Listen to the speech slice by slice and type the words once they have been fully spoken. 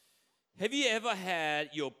Have you ever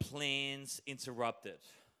had your plans interrupted?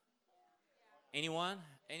 Anyone?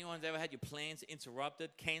 Anyone's ever had your plans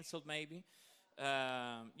interrupted, canceled maybe?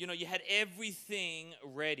 You had everything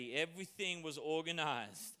ready. Everything was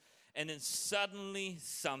organized. And then suddenly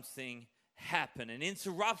something happened. An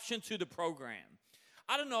interruption to the program.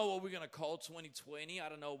 I don't know what we're going to call 2020. I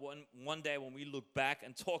don't know one day when we look back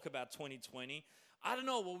and talk about 2020. I don't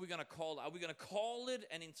know what we're going to call it. Are we going to call it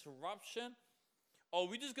an interruption? Or are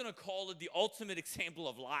we just going to call it the ultimate example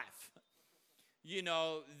of life?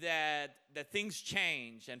 That things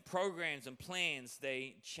change and programs and plans,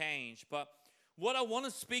 they change. But what I want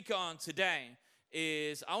to speak on today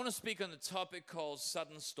is I want to speak on the topic called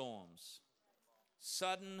sudden storms.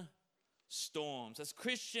 Sudden storms. As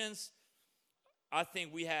Christians, I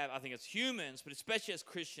think as humans, but especially as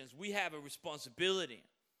Christians, we have a responsibility,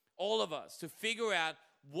 all of us, to figure out,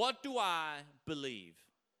 what do I believe?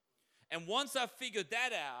 And once I figured that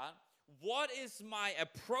out, what is my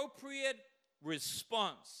appropriate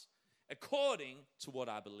response according to what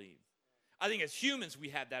I believe? I think as humans, we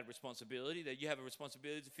have that responsibility, that you have a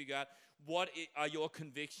responsibility to figure out what are your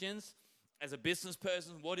convictions as a business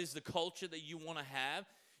person, what is the culture that you want to have.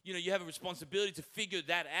 You have a responsibility to figure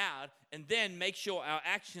that out and then make sure our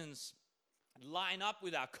actions line up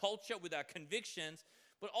with our culture, with our convictions,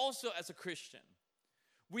 but also as a Christian.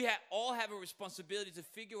 We all have a responsibility to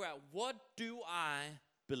figure out, what do I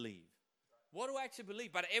believe? What do I actually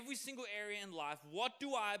believe? About every single area in life, what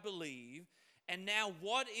do I believe? And now,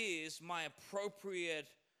 what is my appropriate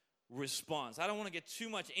response? I don't want to get too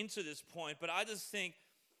much into this point, but I just think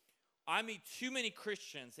I meet too many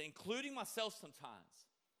Christians, including myself sometimes,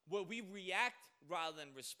 where we react rather than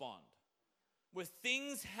respond. Where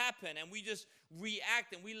things happen and we just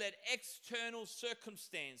react and we let external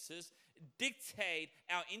circumstances dictate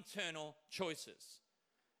our internal choices.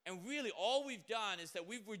 And really all we've done is that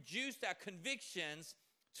we've reduced our convictions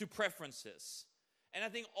to preferences. And I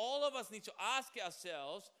think all of us need to ask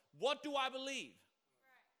ourselves, what do I believe?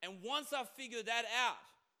 And once I figure that out,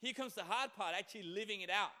 here comes the hard part, actually living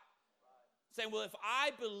it out. Saying, well, if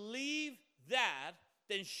I believe that,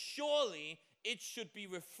 then surely it should be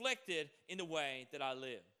reflected in the way that I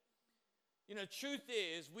live. Truth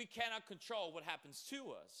is, we cannot control what happens to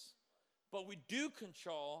us, but we do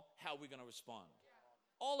control how we're going to respond.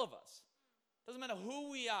 All of us. Doesn't matter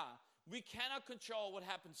who we are. We cannot control what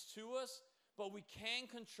happens to us, but we can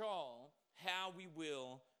control how we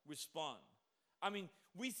will respond. I mean,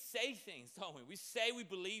 we say things, don't we? We say we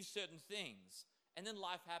believe certain things, and then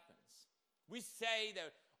life happens. We say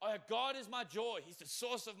that, oh, God is my joy. He's the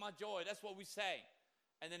source of my joy. That's what we say.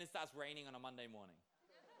 And then it starts raining on a Monday morning.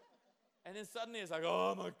 And then suddenly it's like,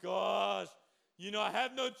 oh my gosh, I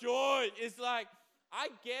have no joy. It's like, I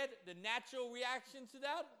get the natural reaction to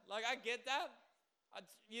that. Like, I get that.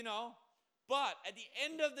 But at the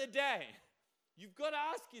end of the day, you've got to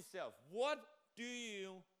ask yourself, what do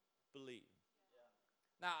you believe?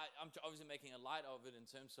 Yeah. Now, I'm obviously making a light of it in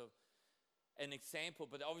terms of an example,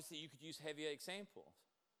 but obviously you could use heavier examples.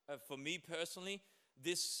 For me personally,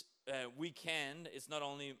 this weekend is not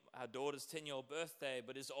only our daughter's 10-year-old birthday,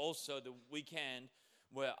 but it's also the weekend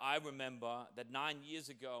where I remember that 9 years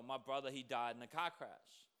ago, my brother, he died in a car crash.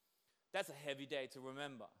 That's a heavy day to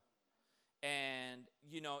remember. And,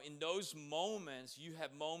 in those moments, you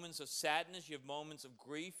have moments of sadness, you have moments of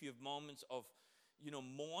grief, you have moments of,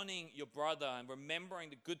 mourning your brother and remembering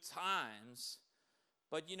the good times.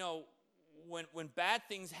 But, when bad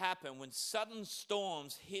things happen, when sudden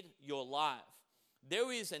storms hit your life,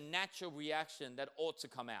 there is a natural reaction that ought to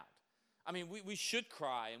come out. I mean, we should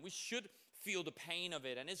cry and we should feel the pain of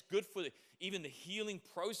it. And it's good for even the healing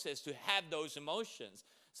process to have those emotions.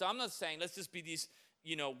 So I'm not saying let's just be these,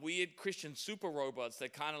 weird Christian super robots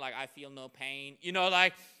that kind of like, I feel no pain,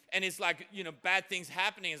 and it's like, bad things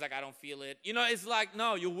happening. It's like, I don't feel it. It's like,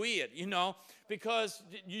 no, you're weird, because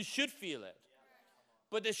you should feel it.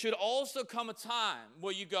 But there should also come a time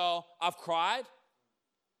where you go, I've cried,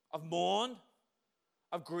 I've mourned,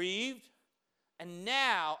 I've grieved, and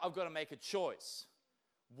now I've got to make a choice.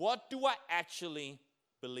 What do I actually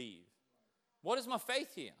believe? What is my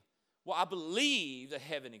faith here? Well, I believe that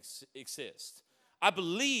heaven exists. I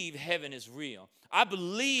believe heaven is real. I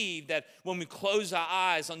believe that when we close our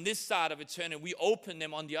eyes on this side of eternity, we open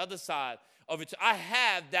them on the other side of it. I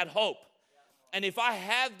have that hope. And if I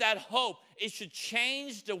have that hope, it should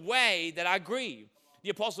change the way that I grieve.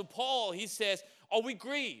 The Apostle Paul, he says, oh, we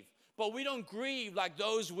grieve, but we don't grieve like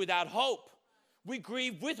those without hope. We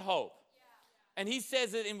grieve with hope. And he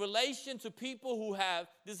says it in relation to people who have,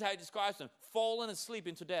 this is how he describes them, fallen asleep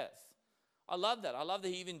into death. I love that. I love that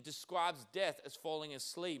he even describes death as falling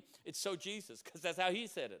asleep. It's so Jesus, because that's how he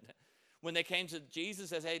said it. When they came to Jesus,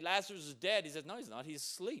 says, hey, Lazarus is dead. He says, no, he's not. He's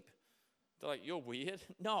asleep. They're like, you're weird.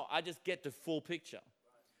 No, I just get the full picture.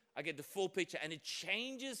 I get the full picture, and it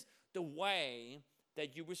changes the way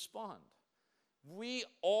that you respond. We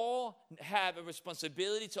all have a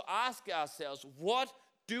responsibility to ask ourselves, what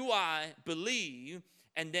do I believe?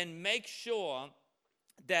 And then make sure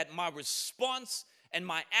that my response and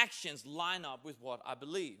my actions line up with what I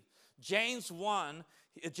believe. James,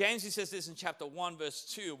 he says this in chapter 1, verse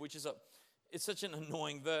 2, which is it's such an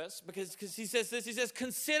annoying verse because he says this. He says,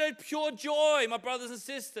 consider it pure joy, my brothers and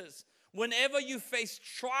sisters, whenever you face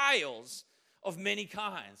trials of many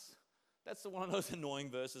kinds. That's one of those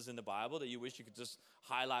annoying verses in the Bible that you wish you could just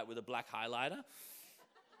highlight with a black highlighter.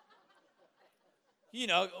 You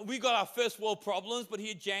know, we got our first world problems, but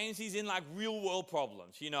here James, he's in like real world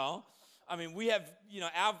problems, you know. I mean, we have, you know,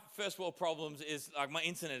 our first world problems is like my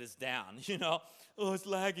internet is down, you know. Oh, it's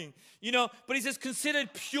lagging, you know. But he says, consider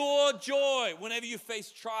it pure joy whenever you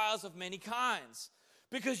face trials of many kinds.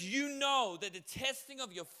 Because you know that the testing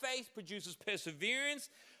of your faith produces perseverance.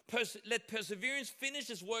 Let perseverance finish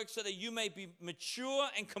its work so that you may be mature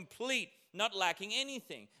and complete, not lacking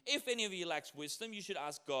anything. If any of you lacks wisdom, you should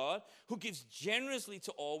ask God, who gives generously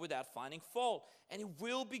to all without finding fault, and it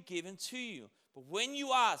will be given to you. But when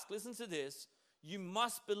you ask, listen to this, you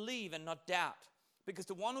must believe and not doubt. Because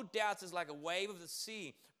the one who doubts is like a wave of the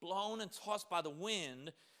sea, blown and tossed by the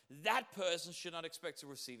wind. That person should not expect to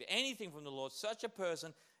receive anything from the Lord. Such a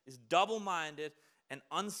person is double-minded and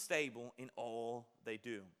unstable in all they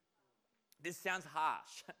do. This sounds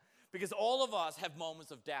harsh because all of us have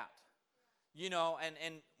moments of doubt, you know,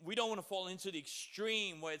 and we don't want to fall into the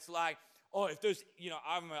extreme where it's like, oh, if there's, you know,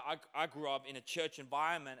 I grew up in a church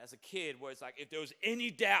environment as a kid where it's like, if there was any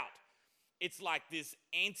doubt, it's like this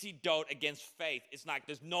antidote against faith. It's like,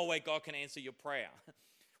 there's no way God can answer your prayer,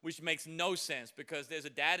 which makes no sense because there's a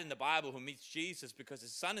dad in the Bible who meets Jesus because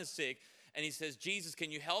his son is sick. And he says, Jesus, can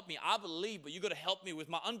you help me? I believe, but you got to help me with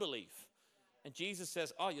my unbelief. And Jesus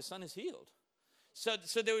says, oh, your son is healed. So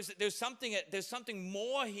there's something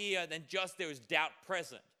more here than just there is doubt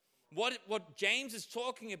present. What James is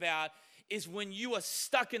talking about is when you are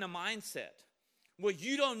stuck in a mindset where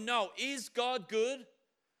you don't know, is God good?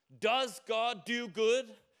 Does God do good?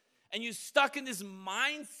 And you're stuck in this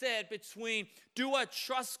mindset between, do I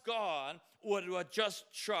trust God or do I just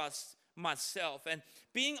trust myself? And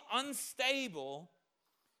being unstable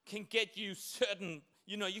can get you certain,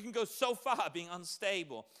 you know, you can go so far being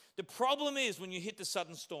unstable. The problem is when you hit the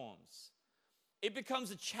sudden storms. It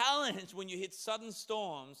becomes a challenge when you hit sudden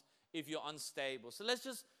storms if you're unstable. So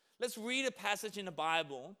let's read a passage in the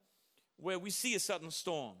Bible where we see a sudden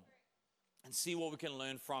storm and see what we can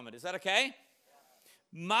learn from it. Is that okay?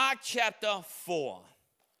 Mark chapter 4.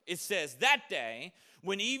 It says, that day,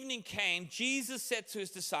 when evening came, Jesus said to his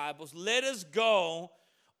disciples, let us go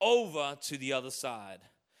over to the other side.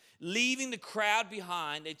 Leaving the crowd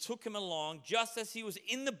behind, they took him along just as he was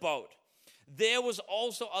in the boat. There was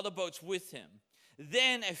also other boats with him.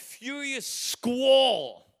 Then a furious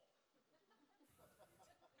squall.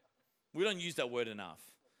 We don't use that word enough.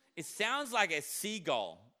 It sounds like a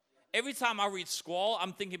seagull. Every time I read squall,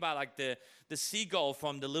 I'm thinking about like the seagull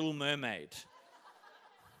from The Little Mermaid.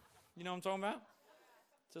 You know what I'm talking about?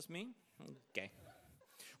 Just me? Okay.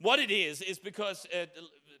 What it is because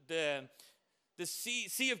the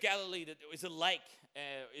Sea of Galilee is a lake.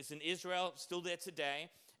 It's in Israel, still there today,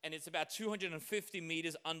 and it's about 250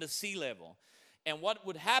 meters under sea level. And what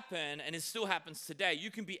would happen, and it still happens today, you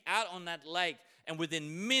can be out on that lake, and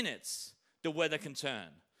within minutes, the weather can turn.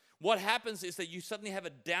 What happens is that you suddenly have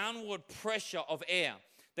a downward pressure of air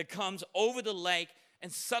that comes over the lake,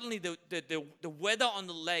 and suddenly the weather on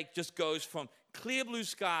the lake just goes from clear blue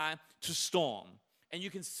sky to storm. And you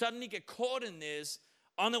can suddenly get caught in this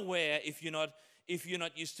unaware if you're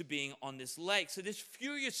not used to being on this lake. So this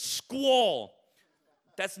furious squall,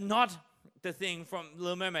 that's not the thing from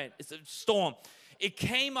Little Mermaid. It's a storm. It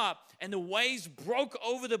came up and the waves broke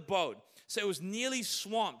over the boat. So it was nearly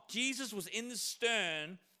swamped. Jesus was in the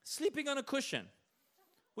stern, sleeping on a cushion,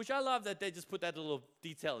 which I love that they just put that little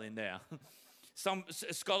detail in there. Some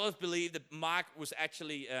scholars believe that Mark was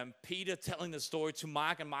actually Peter telling the story to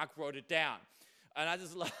Mark, and Mark wrote it down. And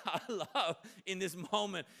I love in this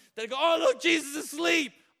moment that they go, oh, look, Jesus is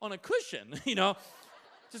asleep on a cushion, you know.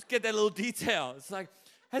 Just get that little detail. It's like,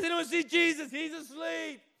 has anyone seen Jesus? He's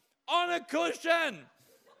asleep on a cushion.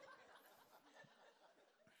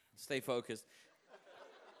 Stay focused.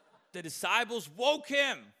 The disciples woke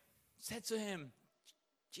him, said to him,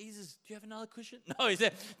 Jesus, do you have another cushion? No, he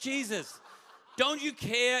said, Jesus, don't you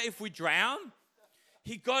care if we drown?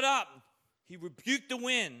 He got up, he rebuked the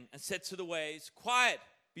wind and said to the waves, quiet,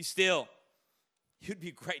 Be still. You'd be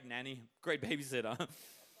a great nanny, great babysitter.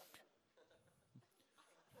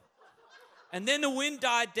 And then the wind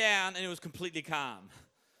died down and it was completely calm.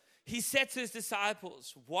 He said to his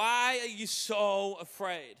disciples, why are you so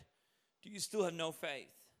afraid? Do you still have no faith?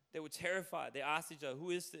 They were terrified. They asked each other,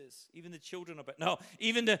 who is this? Even the children obey. No,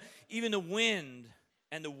 even the wind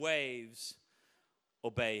and the waves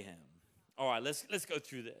obey him. All right, let's go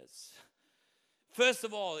through this. First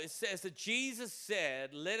of all, it says that Jesus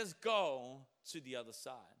said, let us go to the other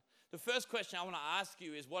side. The first question I want to ask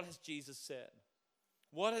you is, what has Jesus said?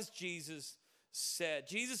 What has Jesus said?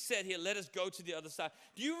 Jesus said here, let us go to the other side.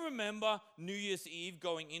 Do you remember New Year's Eve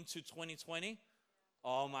going into 2020?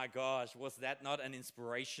 Oh my gosh, was that not an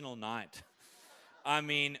inspirational night? I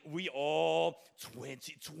mean, we all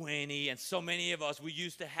 2020, and so many of us, we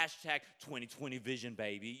used the hashtag 2020 vision,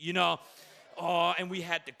 baby, you know. Oh, and we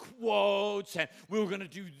had the quotes, and we were going to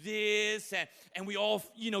do this, and we all,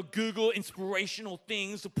 Google inspirational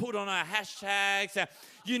things to put on our hashtags.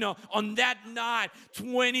 And, on that night,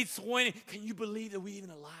 2020, can you believe that we even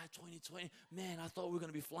alive 2020? Man, I thought we were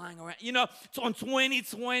going to be flying around. So on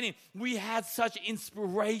 2020, we had such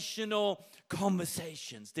inspirational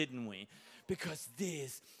conversations, didn't we? Because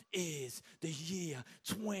this is the year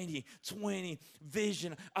 2020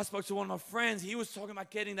 vision. I spoke to one of my friends. He was talking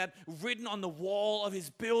about getting that written on the wall of his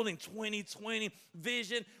building, 2020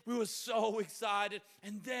 vision. We were so excited.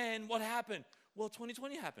 And then what happened? Well,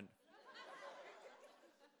 2020 happened.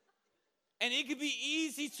 And it could be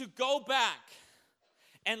easy to go back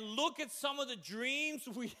and look at some of the dreams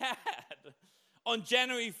we had on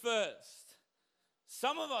January 1st.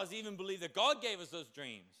 Some of us even believe that God gave us those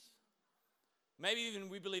dreams. Maybe even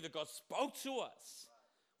we believe that God spoke to us.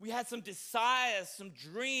 We had some desires, some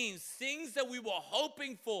dreams, things that we were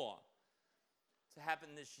hoping for to happen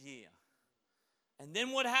this year. And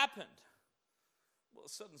then what happened? Well, a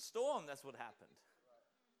sudden storm, that's what happened.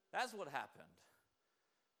 That's what happened.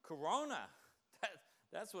 Corona,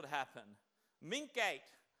 that's what happened. Minkgate.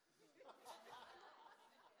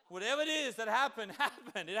 Whatever it is that happened.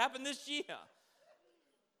 It happened this year.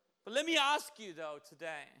 But let me ask you, though,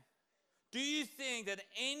 today. Do you think that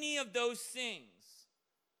any of those things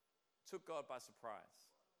took God by surprise?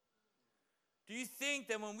 Do you think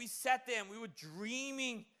that when we sat there and we were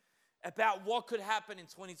dreaming about what could happen in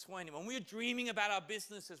 2020, when we were dreaming about our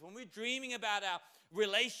businesses, when we were dreaming about our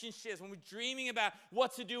relationships, when we were dreaming about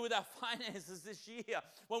what to do with our finances this year,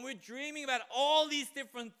 when we were dreaming about all these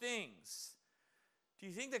different things, do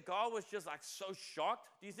you think that God was just like so shocked?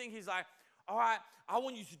 Do you think he's like, all right, I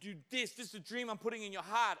want you to do this. This is a dream I'm putting in your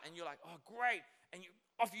heart. And you're like, oh, great. And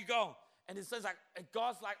off you go. And it says like, and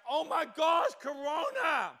God's like, oh my gosh,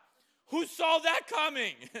 Corona. Who saw that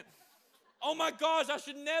coming? Oh my gosh, I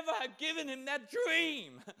should never have given him that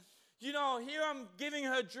dream. Here I'm giving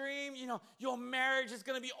her a dream. Your marriage is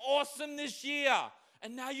going to be awesome this year.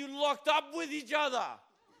 And now you're locked up with each other.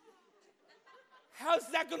 How's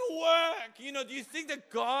that going to work? Do you think that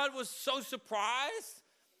God was so surprised?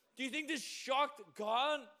 Do you think this shocked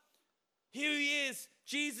God? Here he is.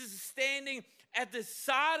 Jesus is standing at the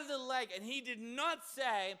side of the lake, and he did not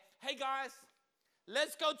say, hey guys,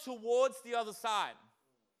 let's go towards the other side.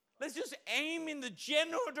 Let's just aim in the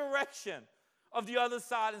general direction of the other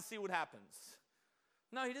side and see what happens.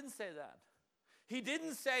 No, he didn't say that. He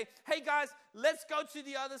didn't say, hey guys, let's go to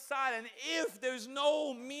the other side, and if there's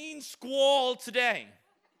no mean squall today,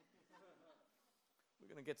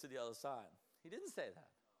 we're going to get to the other side. He didn't say that.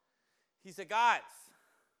 He said, guys,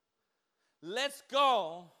 let's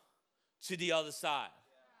go to the other side.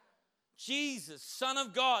 Jesus, Son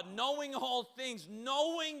of God, knowing all things,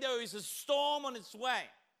 knowing there is a storm on its way,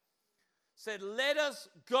 said, let us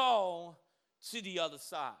go to the other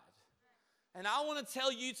side. And I want to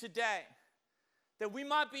tell you today that we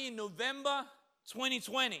might be in November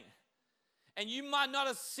 2020, and you might not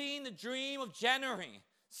have seen the dream of January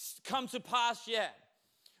come to pass yet.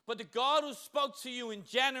 But the God who spoke to you in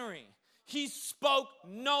January, he spoke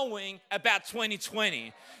knowing about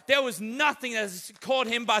 2020. There was nothing that has caught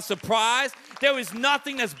him by surprise. There was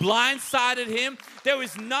nothing that's blindsided him. There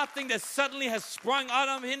was nothing that suddenly has sprung out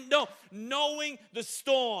of him. No, knowing the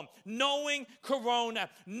storm, knowing Corona,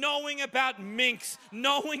 knowing about minks,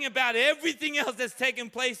 knowing about everything else that's taken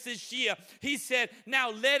place this year, he said,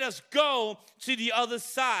 now let us go to the other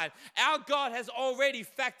side. Our God has already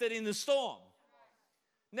factored in the storm.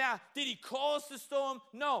 Now, did he cause the storm?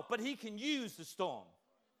 No, but he can use the storm.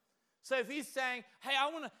 So if he's saying, hey,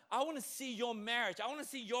 I want to see your marriage, I want to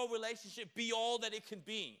see your relationship be all that it can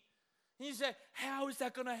be. And you say, how is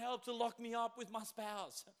that going to help to lock me up with my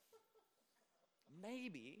spouse?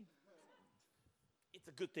 Maybe it's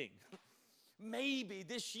a good thing. maybe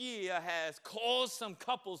this year has caused some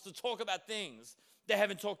couples to talk about things they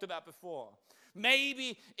haven't talked about before.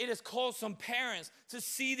 Maybe it has caused some parents to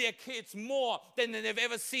see their kids more than they've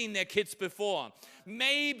ever seen their kids before.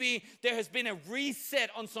 Maybe there has been a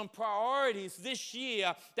reset on some priorities this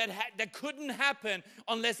year that couldn't happen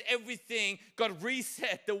unless everything got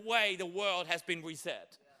reset the way the world has been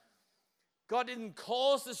reset. God didn't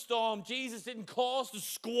cause the storm. Jesus didn't cause the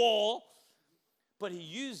squall, but he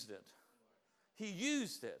used it. He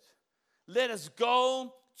used it. Let us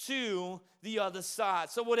go to the other side.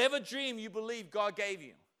 So whatever dream you believe God gave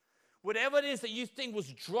you, whatever it is that you think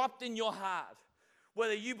was dropped in your heart,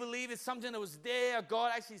 whether you believe it's something that was there,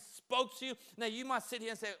 God actually spoke to you. Now you might sit here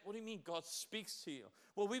and say, what do you mean God speaks to you?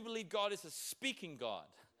 Well, we believe God is a speaking God,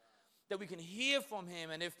 that we can hear from him.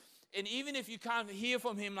 And even if you can't hear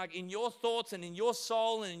from him, like in your thoughts and in your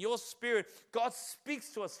soul and in your spirit, God speaks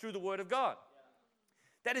to us through the word of God.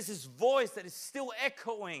 That is his voice that is still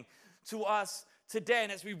echoing to us today.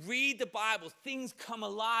 And as we read the Bible, things come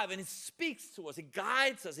alive and it speaks to us. It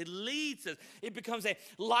guides us. It leads us. It becomes a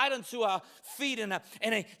light unto our feet and a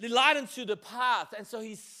light unto the path. And so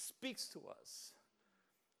he speaks to us.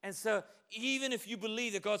 And so even if you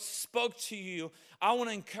believe that God spoke to you, I want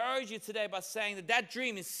to encourage you today by saying that that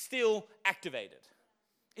dream is still activated.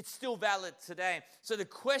 It's still valid today. So the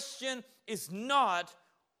question is not,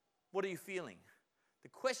 what are you feeling? The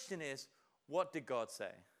question is, what did God say?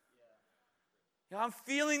 I'm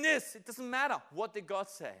feeling this. It doesn't matter. What did God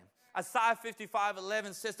say? Isaiah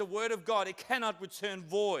 55:11 says the word of God, it cannot return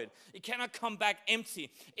void. It cannot come back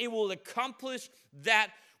empty. It will accomplish that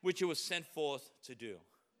which it was sent forth to do.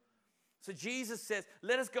 So Jesus says,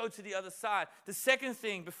 let us go to the other side. The second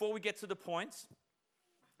thing, before we get to the points,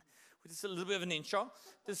 which is a little bit of an intro.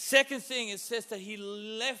 The second thing, it says that he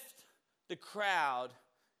left the crowd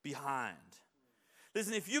behind.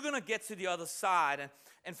 Listen, if you're going to get to the other side,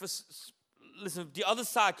 listen, the other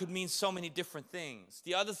side could mean so many different things.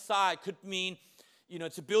 The other side could mean,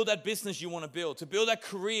 to build that business you want to build, to build that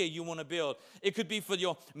career you want to build. It could be for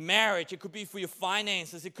your marriage. It could be for your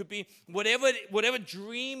finances. It could be whatever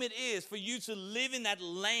dream it is for you to live in that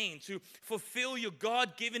lane, to fulfill your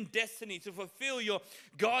God-given destiny, to fulfill your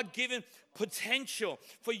God-given potential.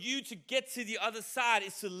 For you to get to the other side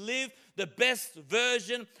is to live the best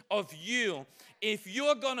version of you. If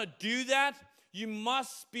you're going to do that, you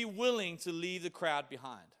must be willing to leave the crowd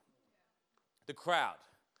behind. The crowd.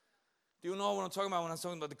 Do you know what I'm talking about when I'm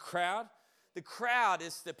talking about the crowd? The crowd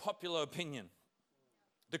is the popular opinion.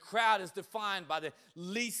 The crowd is defined by the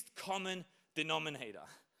least common denominator.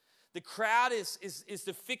 The crowd is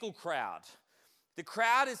the fickle crowd. The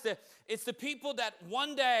crowd is the people that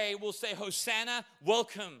one day will say, Hosanna,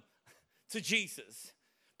 welcome to Jesus.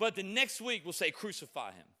 But the next week will say,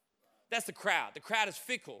 crucify him. That's the crowd. The crowd is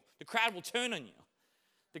fickle. The crowd will turn on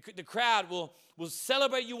you. The crowd will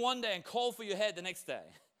celebrate you one day and call for your head the next day.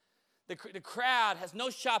 The crowd has no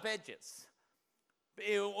sharp edges.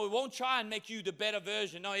 It won't try and make you the better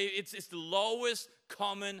version. No, it's the lowest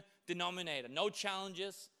common denominator. No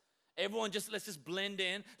challenges. Everyone let's just blend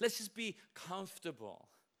in. Let's just be comfortable.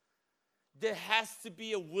 There has to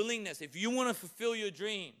be a willingness, if you want to fulfill your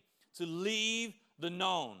dream, to leave the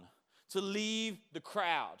known, to leave the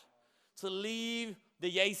crowd, to leave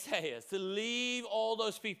the naysayers, to leave all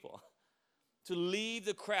those people, to leave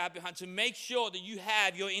the crowd behind, to make sure that you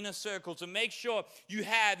have your inner circle, to make sure you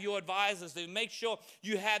have your advisors, to make sure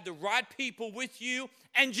you have the right people with you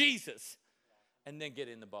and Jesus, and then get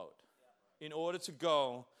in the boat in order to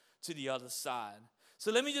go to the other side.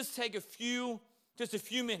 So let me just take a few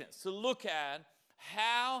minutes to look at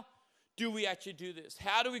how do we actually do this?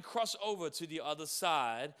 How do we cross over to the other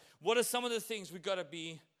side? What are some of the things we've got to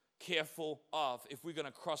be careful of if we're going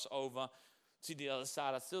to cross over to the other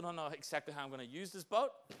side? I still don't know exactly how I'm going to use this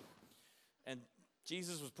boat. And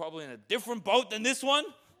Jesus was probably in a different boat than this one.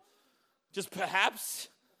 Just perhaps.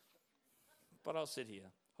 But I'll sit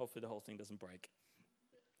here. Hopefully the whole thing doesn't break.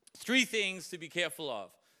 3 things to be careful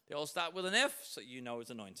of. They all start with an F, so you know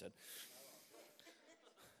it's anointed.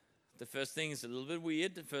 The first thing is a little bit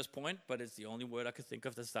weird, the first point, but it's the only word I could think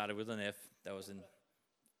of that started with an F.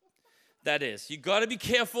 That is, you got to be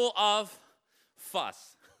careful of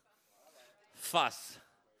fuss. Fuss.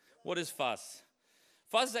 What is fuss?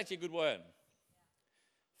 Fuss is actually a good word.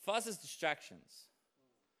 Fuss is distractions.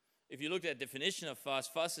 If you look at the definition of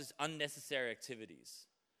fuss is unnecessary activities.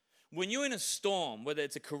 When you're in a storm, whether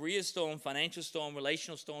it's a career storm, financial storm,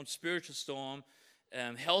 relational storm, spiritual storm,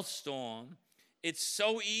 health storm, it's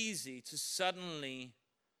so easy to suddenly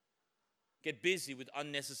get busy with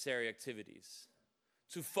unnecessary activities,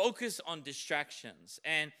 to focus on distractions.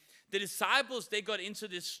 And the disciples, they got into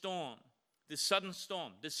this storm this sudden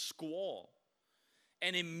storm, this squall.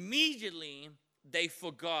 And immediately they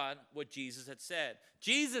forgot what Jesus had said.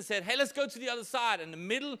 Jesus said, hey, let's go to the other side. In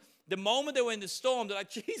the moment they were in the storm, they're like,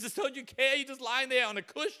 Jesus, don't you care? You're just lying there on a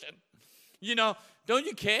cushion. Don't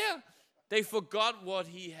you care? They forgot what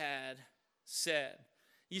he had said.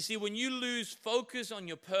 You see, when you lose focus on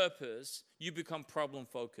your purpose, you become problem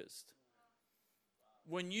focused.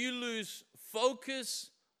 When you lose focus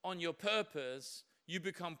on your purpose, you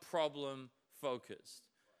become problem focused.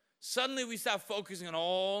 Suddenly we start focusing on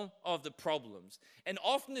all of the problems. And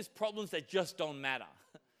often it's problems that just don't matter.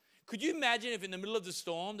 Could you imagine if in the middle of the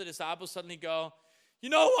storm, the disciples suddenly go, you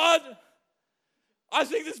know what? I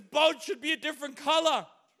think this boat should be a different color.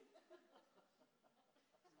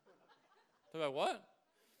 They're like, what?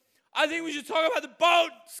 I think we should talk about the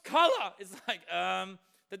boat's color. It's like,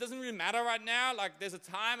 that doesn't really matter right now. Like, there's a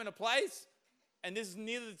time and a place. And this is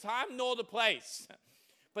neither the time nor the place.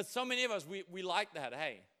 But so many of us, we like that,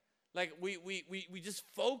 hey. Like, we just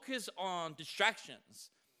focus on distractions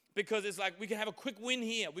because it's like we can have a quick win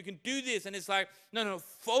here. We can do this. And it's like, no,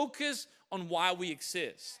 focus on why we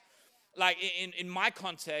exist. Like, in my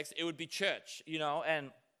context, it would be church,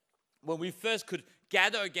 and when we first could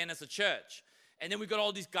gather again as a church. And then we got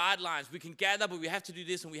all these guidelines. We can gather, but we have to do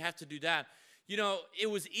this and we have to do that. It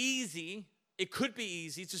was easy. It could be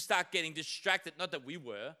easy to start getting distracted. Not that we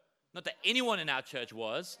were. Not that anyone in our church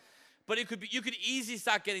was. But you could easily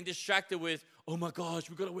start getting distracted with, oh my gosh,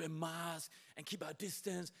 we've got to wear a mask and keep our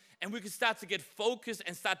distance. And we could start to get focused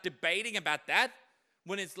and start debating about that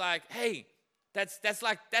when it's like, hey, that's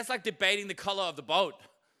like debating the color of the boat.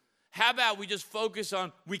 How about we just focus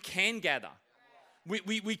on we can gather.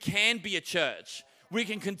 We can be a church. We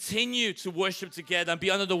can continue to worship together and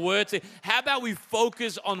be under the word. How about we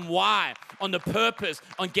focus on why, on the purpose,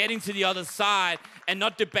 on getting to the other side and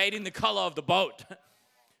not debating the color of the boat.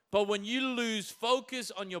 But when you lose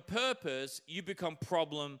focus on your purpose, you become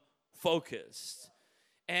problem focused.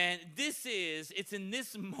 And it's in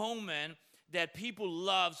this moment that people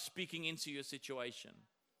love speaking into your situation.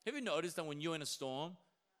 Have you noticed that when you're in a storm,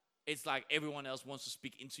 it's like everyone else wants to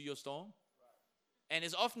speak into your storm? And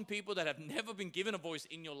it's often people that have never been given a voice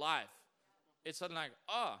in your life. It's suddenly like,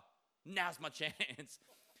 oh, now's my chance.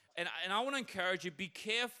 And I want to encourage you, be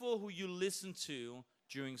careful who you listen to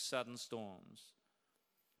during sudden storms.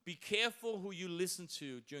 Be careful who you listen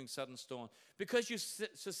to during sudden storms because you're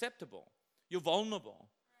susceptible. You're vulnerable.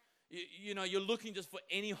 You're looking just for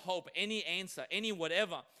any hope, any answer, any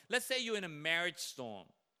whatever. Let's say you're in a marriage storm.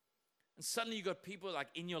 And suddenly you got people like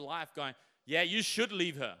in your life going, yeah, you should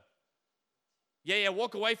leave her. Yeah,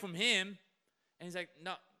 walk away from him. And he's like,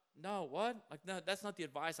 no, what? Like, no, that's not the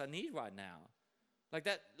advice I need right now. Like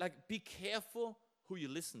that, like, be careful who you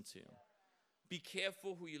listen to. Be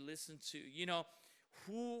careful who you listen to.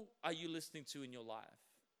 Who are you listening to in your life?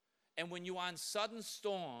 And when you are in sudden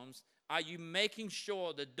storms, are you making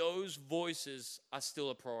sure that those voices are still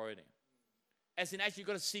a priority? As in, actually, you've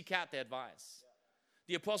got to seek out their advice.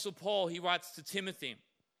 The Apostle Paul, he writes to Timothy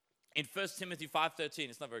in 1 Timothy 5:13.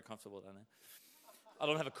 It's not very comfortable down there. I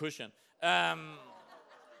don't have a cushion.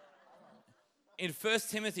 In 1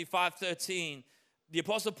 Timothy 5:13, the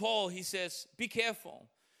Apostle Paul, he says, be careful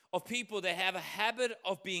of people that have a habit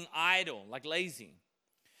of being idle, like lazy.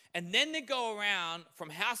 And then they go around from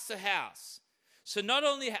house to house. So not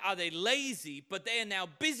only are they lazy, but they are now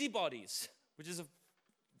busybodies, which is a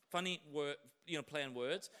funny word, play on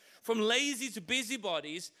words. From lazy to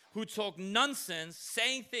busybodies who talk nonsense,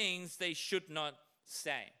 saying things they should not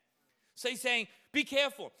say. So he's saying, be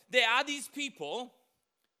careful. There are these people,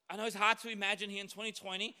 I know it's hard to imagine here in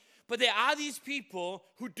 2020, but there are these people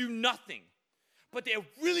who do nothing. But they're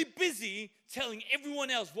really busy telling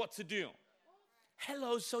everyone else what to do.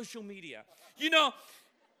 Hello, social media.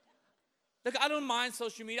 Look, I don't mind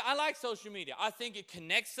social media. I like social media. I think it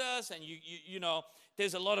connects us and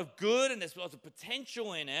there's a lot of good and there's lots of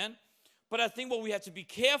potential in it. But I think what we have to be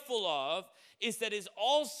careful of is that it's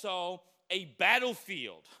also a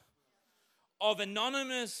battlefield of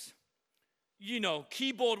anonymous,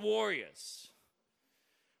 keyboard warriors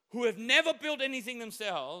who have never built anything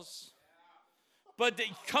themselves. But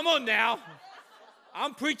come on now,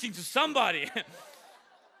 I'm preaching to somebody.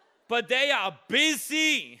 But they are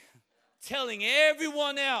busy telling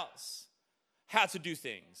everyone else how to do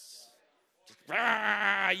things.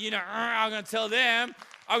 I'm going to tell them,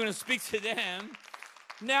 I'm going to speak to them.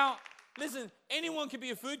 Now, listen, anyone can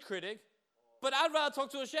be a food critic, but I'd rather talk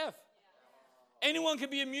to a chef. Anyone can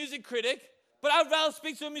be a music critic, but I'd rather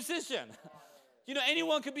speak to a musician.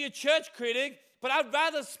 Anyone can be a church critic, but I'd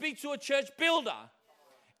rather speak to a church builder.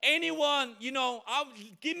 Anyone,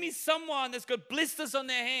 give me someone that's got blisters on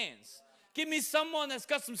their hands. Give me someone that's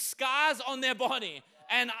got some scars on their body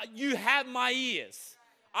and you have my ears.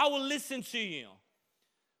 I will listen to you.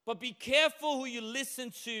 But be careful who you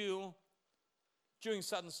listen to during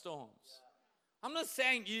sudden storms. I'm not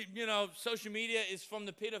saying, social media is from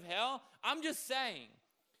the pit of hell. I'm just saying,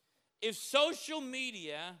 if social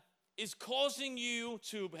media is causing you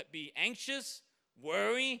to be anxious,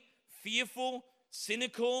 worry, fearful,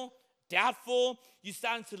 cynical, doubtful, you're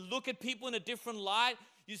starting to look at people in a different light,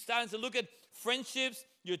 you're starting to look at friendships,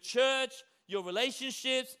 your church, your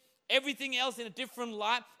relationships, everything else in a different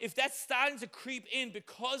light, if that's starting to creep in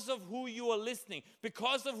because of who you are listening,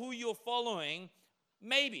 because of who you're following,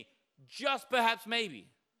 maybe, just perhaps maybe,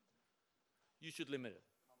 you should limit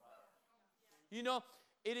it.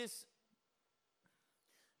 It is,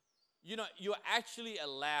 you're actually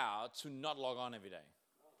allowed to not log on every day.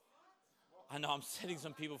 I know I'm setting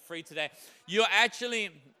some people free today.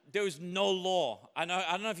 There is no law. I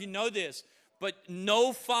don't know if you know this, but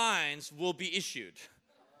no fines will be issued.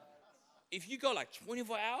 If you go like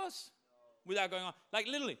 24 hours without going on, like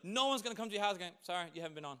literally, no one's going to come to your house going, sorry, you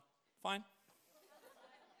haven't been on. Fine.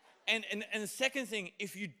 And the second thing,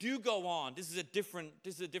 if you do go on, this is a different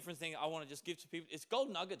thing I want to just give to people. It's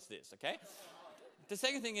gold nuggets, this, okay? The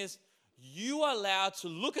second thing is, you are allowed to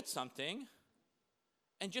look at something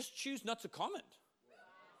and just choose not to comment.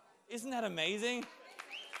 Isn't that amazing?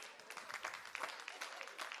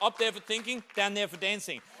 Up there for thinking, down there for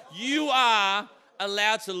dancing. You are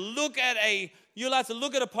allowed to look at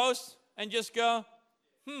a post and just go,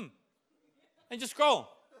 and just scroll.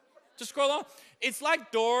 Just scroll on. It's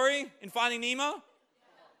like Dory in Finding Nemo.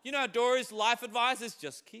 You know Dory's life advice is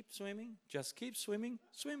just keep swimming,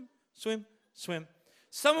 swim, swim, swim.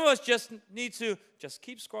 Some of us just need to just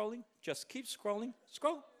keep scrolling,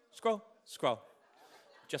 scroll, scroll, scroll.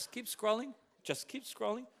 Just keep scrolling,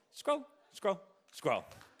 scroll, scroll, scroll.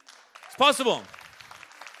 It's possible.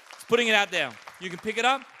 It's putting it out there. You can pick it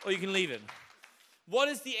up or you can leave it. What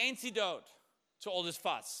is the antidote to all this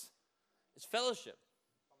fuss? It's fellowship.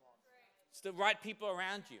 It's the right people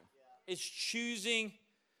around you. It's choosing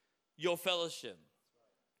your fellowship.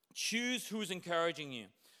 Choose who's encouraging you.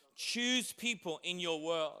 Choose people in your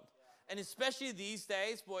world. And especially these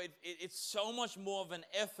days, boy, it's so much more of an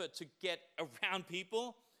effort to get around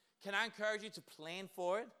people. Can I encourage you to plan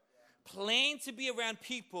for it? Plan to be around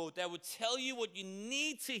people that will tell you what you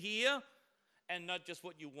need to hear and not just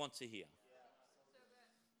what you want to hear.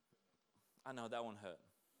 I know that one hurt.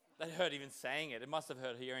 That hurt even saying it. It must have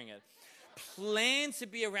hurt hearing it. Plan to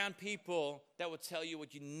be around people that will tell you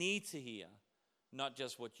what you need to hear, not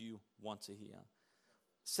just what you want to hear.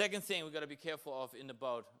 Second thing we've got to be careful of in the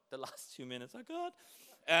boat, the last 2 minutes, oh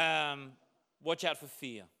God. Watch out for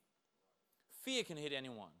fear. Fear can hit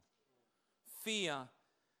anyone. Fear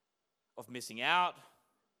of missing out,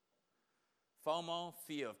 FOMO,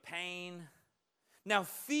 fear of pain. Now,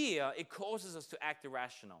 fear, it causes us to act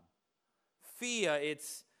irrational. Fear,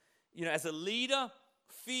 it's, as a leader,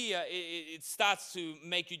 fear, it starts to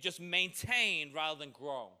make you just maintain rather than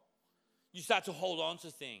grow. You start to hold on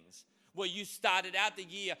to things. Where you started out the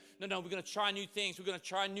year, no, we're going to try new things. We're going to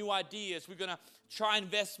try new ideas. We're going to try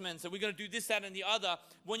investments. And we're going to do this, that, and the other.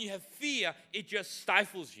 When you have fear, it just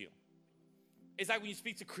stifles you. It's like when you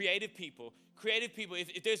speak to creative people.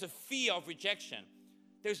 If there's a fear of rejection,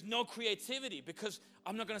 there's no creativity because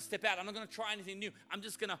I'm not going to step out. I'm not going to try anything new. I'm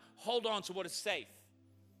just going to hold on to what is safe.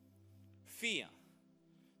 Fear.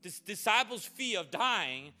 This disciples' fear of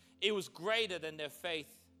dying, it was greater than their faith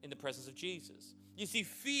in the presence of Jesus. You see,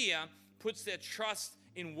 fear puts their trust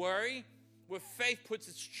in worry, where faith puts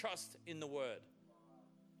its trust in the Word.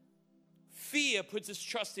 Fear puts its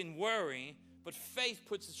trust in worry, but faith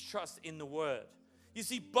puts its trust in the Word. You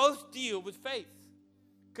see, both deal with faith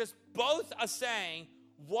because both are saying,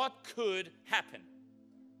 what could happen?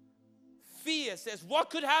 Fear says,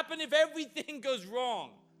 what could happen if everything goes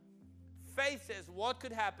wrong? Faith says, what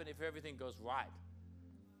could happen if everything goes right?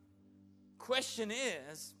 Question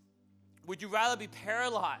is, would you rather be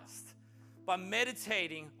paralyzed by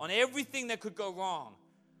meditating on everything that could go wrong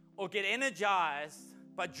or get energized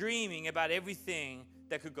by dreaming about everything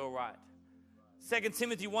that could go right? 2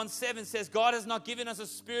 Timothy 1:7 says, God has not given us a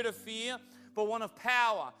spirit of fear, but one of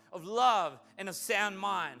power, of love, and of sound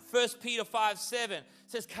mind. 1 Peter 5:7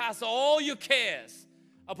 says, cast all your cares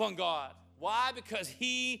upon God. Why? Because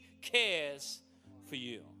He cares for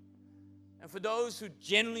you. And for those who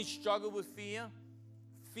generally struggle with fear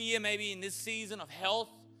maybe in this season of health,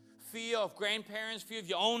 fear of grandparents, fear of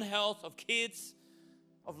your own health, of kids,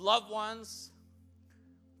 of loved ones,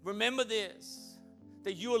 remember this,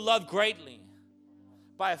 that you are loved greatly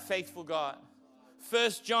by a faithful God.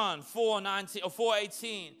 1 John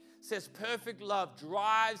 4:18 says perfect love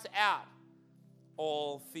drives out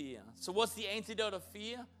all fear. So what's the antidote of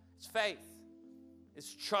fear? It's faith.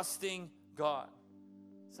 It's trusting God.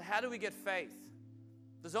 So how do we get faith?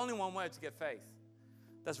 There's only one way to get faith.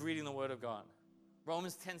 That's reading the Word of God.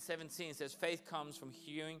 Romans 10:17 says faith comes from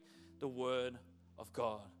hearing the Word of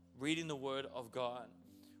God. Reading the Word of God.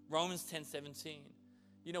 Romans 10:17.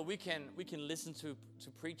 You know, we can listen to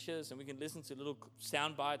preachers, and we can listen to little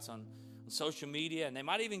sound bites on social media, and they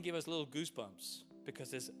might even give us little goosebumps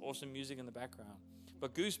because there's awesome music in the background.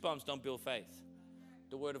 But goosebumps don't build faith.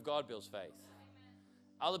 The Word of God builds faith.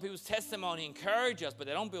 Other people's testimony encourage us, but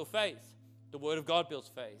they don't build faith. The Word of God builds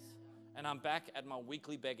faith. And I'm back at my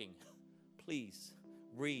weekly begging. Please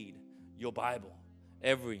read your Bible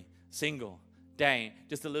every single day.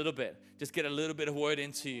 Just a little bit. Just get a little bit of word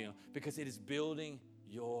into you, because it is building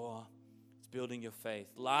your faith.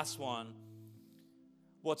 Last one,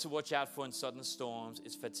 what to watch out for in sudden storms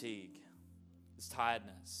is fatigue. It's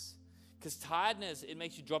tiredness. Because tiredness, it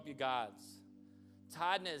makes you drop your guards.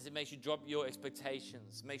 Tiredness, it makes you drop your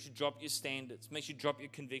expectations, makes you drop your standards, makes you drop your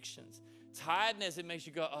convictions. Tiredness, it makes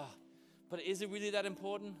you go, oh, but is it really that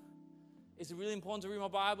important? Is it really important to read my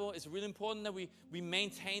Bible? Is it really important that we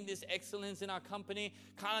maintain this excellence in our company?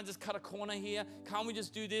 Can't I just cut a corner here? Can't we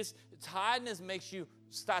just do this? Tiredness makes you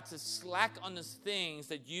start to slack on the things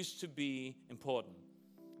that used to be important.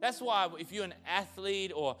 That's why if you're an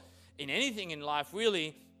athlete or in anything in life,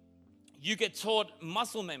 really, you get taught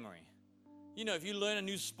muscle memory. You know, if you learn a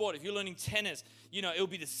new sport, if you're learning tennis, you know, it'll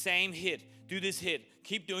be the same hit. Do this hit.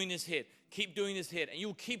 Keep doing this hit. Keep doing this hit. And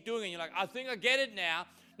you'll keep doing it. You're like, I think I get it now.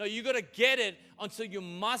 No, you got to get it until your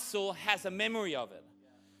muscle has a memory of it.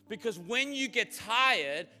 Because when you get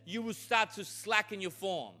tired, you will start to slacken your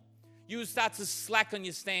form. You will start to slack on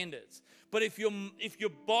your standards. But if your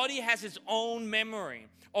body has its own memory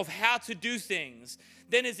of how to do things,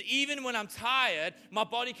 then it's even when I'm tired, my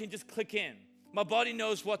body can just click in. My body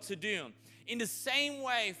knows what to do. In the same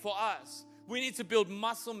way for us, we need to build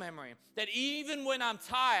muscle memory, that even when I'm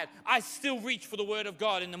tired, I still reach for the Word of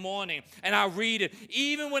God in the morning and I read it.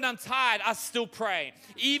 Even when I'm tired, I still pray.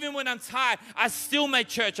 Even when I'm tired, I still make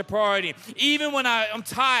church a priority. Even when I'm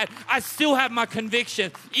tired, I still have my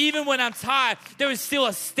convictions. Even when I'm tired, there is still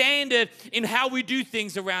a standard in how we do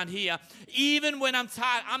things around here. Even when I'm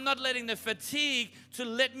tired, I'm not letting the fatigue to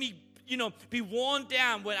let me, be worn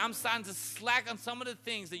down when I'm starting to slack on some of the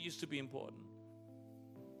things that used to be important.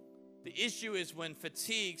 The issue is when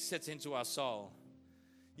fatigue sets into our soul.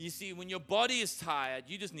 You see, when your body is tired,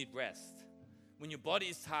 you just need rest. When your body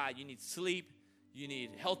is tired, you need sleep, you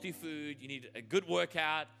need healthy food, you need a good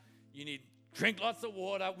workout, you need drink lots of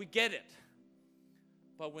water. We get it.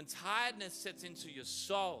 But when tiredness sets into your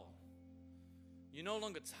soul, you're no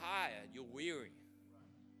longer tired, you're weary.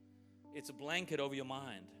 It's a blanket over your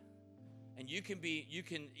mind. And you can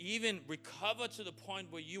even recover to the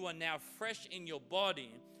point where you are now fresh in your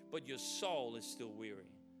body, but your soul is still weary.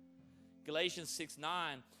 Galatians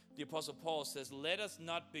 6:9, the Apostle Paul says, let us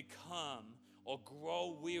not become or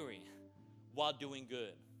grow weary while doing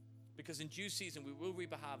good. Because in due season we will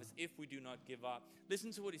reap a harvest if we do not give up.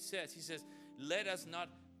 Listen to what he says. He says, let us not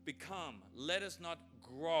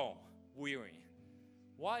grow weary.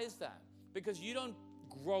 Why is that? Because you don't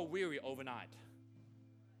grow weary overnight.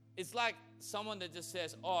 It's like someone that just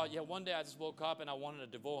says, oh yeah, one day I just woke up and I wanted a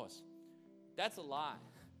divorce. That's a lie.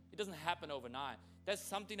 It doesn't happen overnight. That's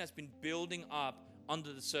something that's been building up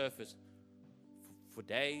under the surface for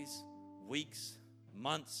days, weeks,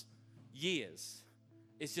 months, years.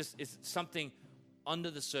 It's something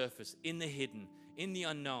under the surface, in the hidden, in the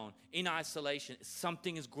unknown, in isolation.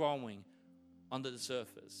 Something is growing under the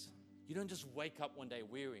surface. You don't just wake up one day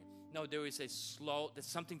weary. No, there's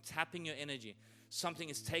something tapping your energy. Something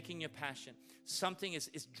is taking your passion. Something is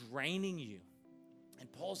draining you.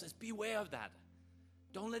 And Paul says, beware of that.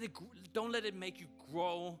 Don't let it make you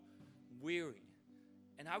grow weary.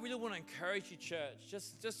 And I really want to encourage you, church,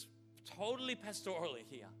 just totally pastorally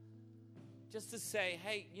here, just to say,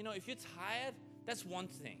 hey, if you're tired, that's one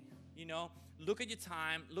thing. Look at your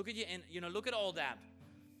time, look at all that.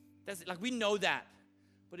 That's like, we know that.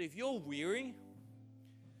 But if you're weary,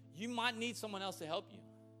 you might need someone else to help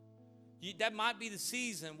you. That might be the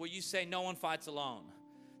season where you say, no one fights alone.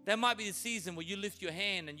 That might be the season where you lift your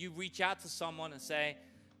hand and you reach out to someone and say,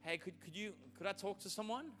 hey, could I talk to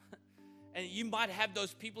someone? And you might have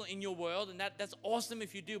those people in your world, and that's awesome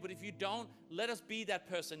if you do. But if you don't, let us be that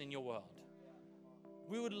person in your world.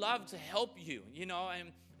 We would love to help you,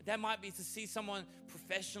 and that might be to see someone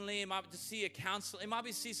professionally. It might be to see a counselor. It might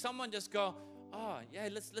be to see someone just go, oh, yeah,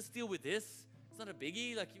 let's deal with this. It's not a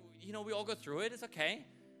biggie. Like, we all go through it. It's okay.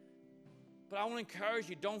 But I want to encourage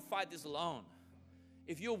you, don't fight this alone.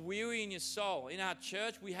 If you're weary in your soul, in our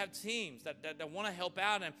church, we have teams that want to help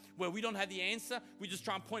out. And where we don't have the answer, we just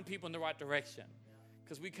try and point people in the right direction.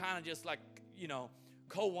 Because we kind of just like,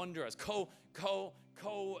 co-wanderers, co-travelers.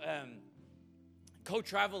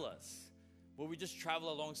 Where we just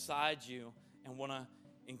travel alongside you and want to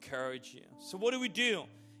encourage you. So what do we do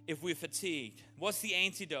if we're fatigued? What's the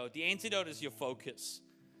antidote? The antidote is your focus.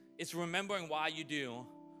 It's remembering why you do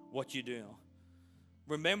what you do.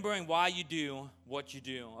 Remembering why you do what you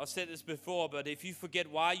do. I've said this before, but if you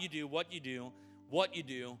forget why you do what you do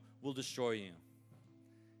will destroy you.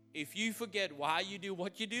 If you forget why you do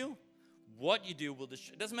what you do will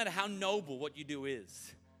destroy. It doesn't matter how noble what you do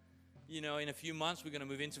is. In a few months, we're going to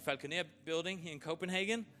move into Falconer building here in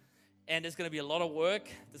Copenhagen. And there's going to be a lot of work.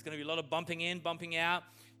 There's going to be a lot of bumping in, bumping out,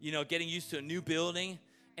 getting used to a new building.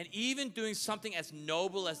 And even doing something as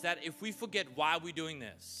noble as that, if we forget why we're doing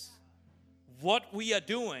this, what we are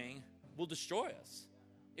doing will destroy us.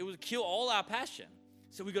 It will kill all our passion.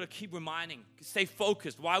 So we've got to keep reminding, stay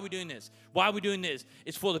focused. Why are we doing this? Why are we doing this?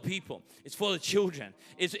 It's for the people. It's for the children.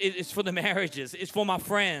 It's for the marriages. It's for my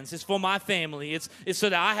friends. It's for my family. It's so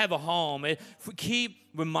that I have a home. Keep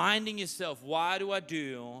reminding yourself, why do I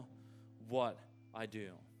do what I do?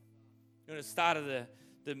 At the start of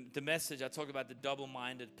the message, I talk about the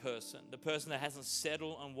double-minded person, the person that hasn't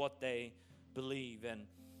settled on what they believe. And,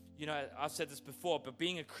 I've said this before, but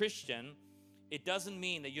being a Christian, it doesn't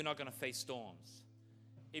mean that you're not going to face storms.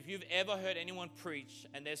 If you've ever heard anyone preach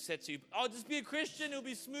and they've said to you, just be a Christian, it'll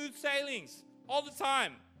be smooth sailings all the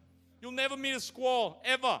time. You'll never meet a squall,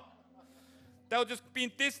 ever. That'll just be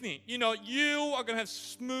in Disney. You are going to have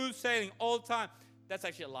smooth sailing all the time. That's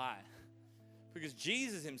actually a lie. Because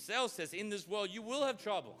Jesus himself says, in this world, you will have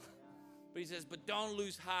trouble. But he says, but don't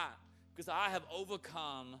lose heart, because I have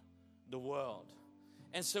overcome the world.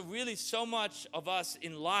 And so really, so much of us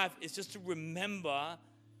in life is just to remember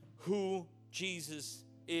who Jesus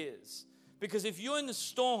is. Because if you're in the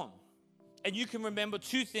storm and you can remember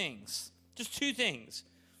two things, just two things.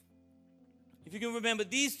 If you can remember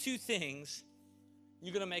these two things,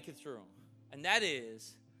 you're going to make it through. And that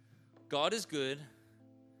is, God is good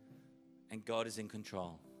and God is in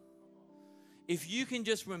control. If you can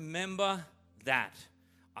just remember that,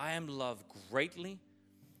 I am loved greatly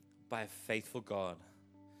by a faithful God.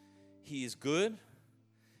 He is good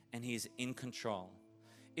and He is in control.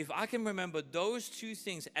 If I can remember those two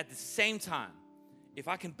things at the same time, if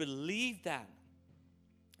I can believe that,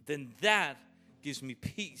 then that gives me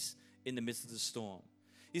peace in the midst of the storm.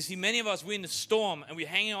 You see, many of us, we're in the storm and we're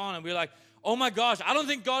hanging on and we're like, oh my gosh, I don't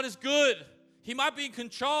think God is good. He might be in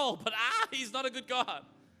control, but He's not a good God.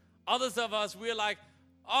 Others of us, we're like,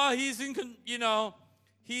 He's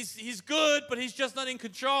He's good, but He's just not in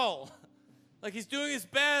control. Like He's doing His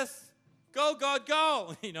best. Go, God,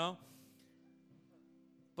 go,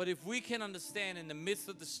 But if we can understand in the midst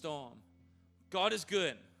of the storm, God is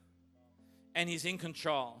good and He's in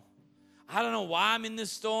control. I don't know why I'm in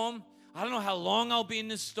this storm. I don't know how long I'll be in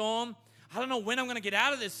this storm. I don't know when I'm going to get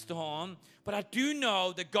out of this storm. But I do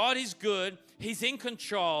know that God is good. He's in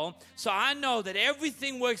control. So I know that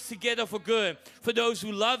everything works together for good for those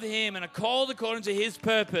who love Him and are called according to His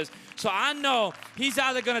purpose. So I know He's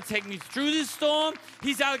either going to take me through this storm.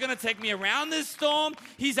 He's either going to take me around this storm.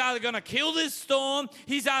 He's either going to kill this storm.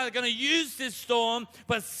 He's either going to use this storm.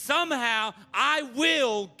 But somehow I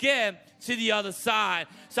will get to the other side.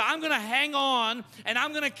 So I'm going to hang on and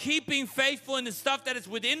I'm going to keep being faithful in the stuff that is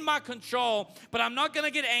within my control, but I'm not going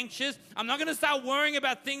to get anxious. I'm not going to start worrying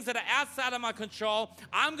about things that are outside of my control.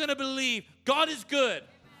 I'm going to believe God is good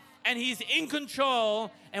and He's in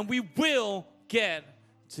control and we will get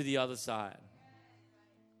to the other side.